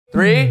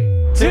3,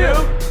 2,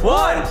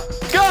 1,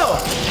 go!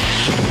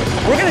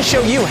 We're going to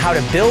show you how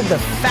to build the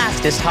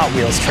fastest Hot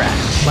Wheels track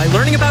by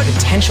learning about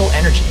potential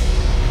energy.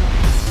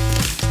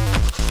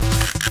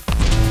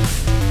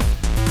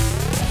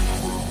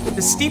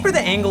 The steeper the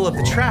angle of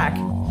the track,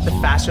 the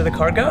faster the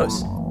car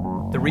goes.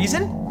 The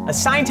reason? A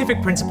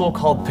scientific principle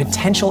called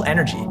potential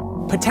energy.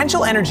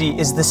 Potential energy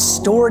is the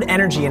stored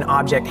energy an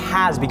object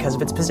has because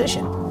of its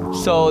position.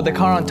 So the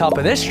car on top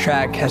of this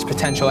track has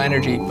potential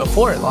energy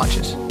before it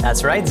launches.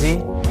 That's right,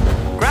 Z.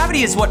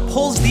 Gravity is what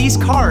pulls these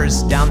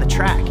cars down the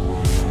track.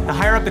 The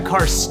higher up the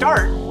cars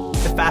start,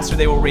 the faster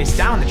they will race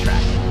down the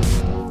track.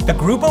 The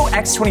Grupo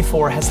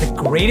X24 has the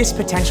greatest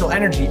potential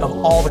energy of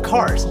all the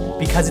cars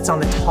because it's on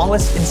the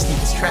tallest and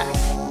steepest track.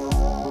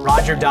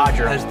 Roger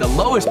Dodger Has the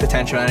lowest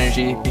potential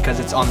energy because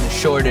it's on the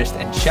shortest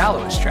and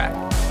shallowest track.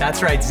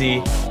 That's right,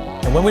 Z.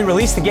 And when we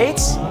release the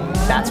gates,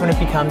 that's when it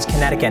becomes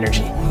kinetic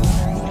energy.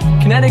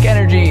 Kinetic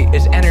energy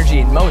is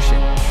energy in motion.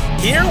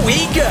 Here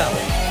we go.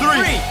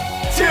 3,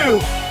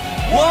 2,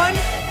 1,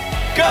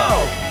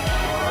 go!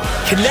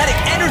 Kinetic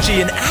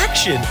energy in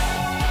action!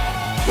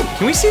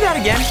 Can we see that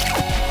again?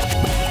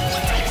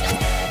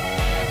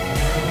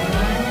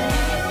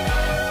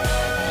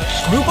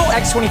 Grupo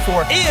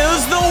X24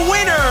 is the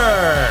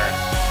winner!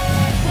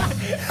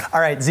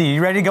 All right, Z,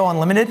 you ready to go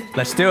unlimited?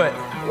 Let's do it.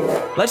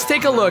 Let's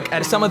take a look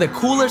at some of the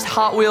coolest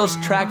Hot Wheels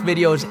track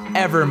videos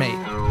ever made.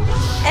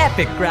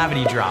 Epic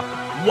gravity drop.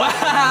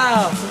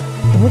 Wow!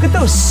 And look at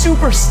those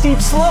super steep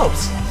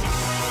slopes.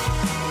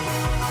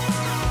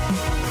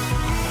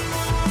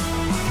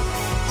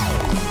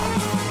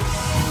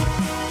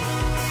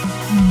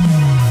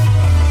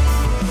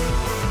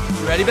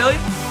 You ready, Billy?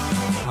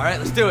 All right,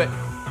 let's do it.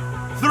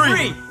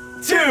 3,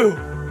 2,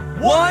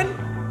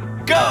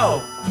 1,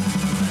 go!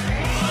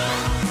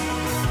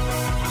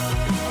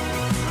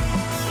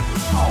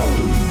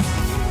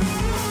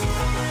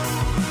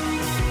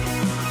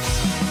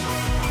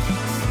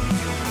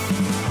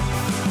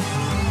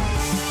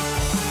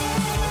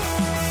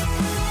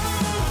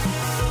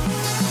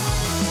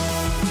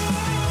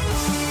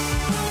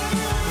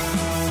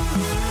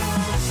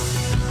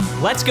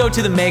 Let's go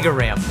to the Mega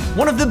Ramp,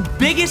 one of the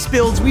biggest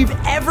builds we've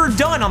ever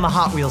done on the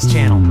Hot Wheels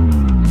channel.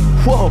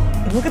 Whoa,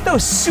 and look at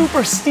those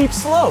super steep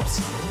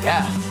slopes.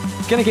 Yeah,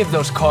 it's gonna give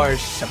those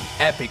cars some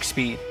epic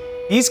speed.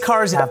 These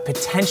cars have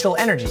potential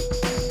energy,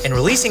 and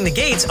releasing the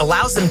gates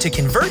allows them to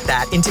convert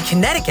that into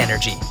kinetic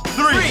energy.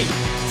 3,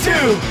 2,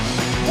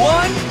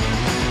 1,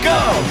 go!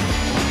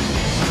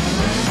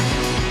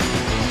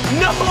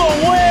 No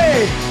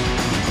way!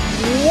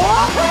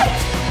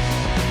 What?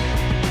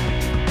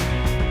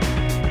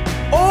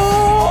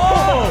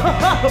 Oh!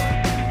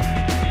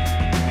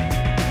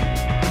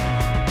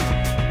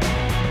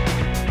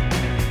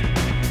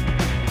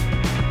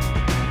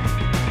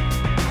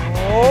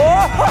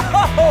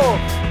 Oh!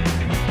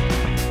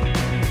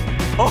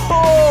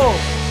 Oh!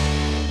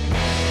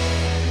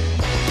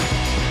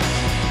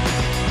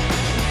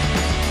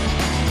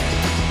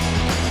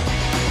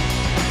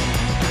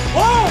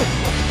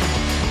 Whoa!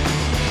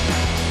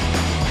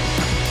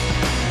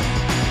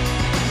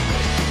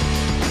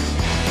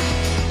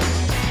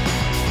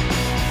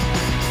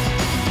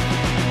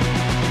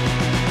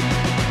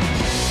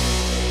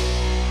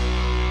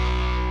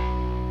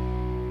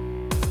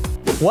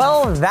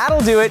 Well,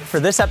 that'll do it for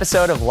this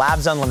episode of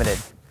Labs Unlimited.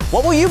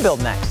 What will you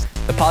build next?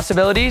 The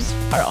possibilities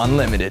are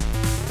unlimited.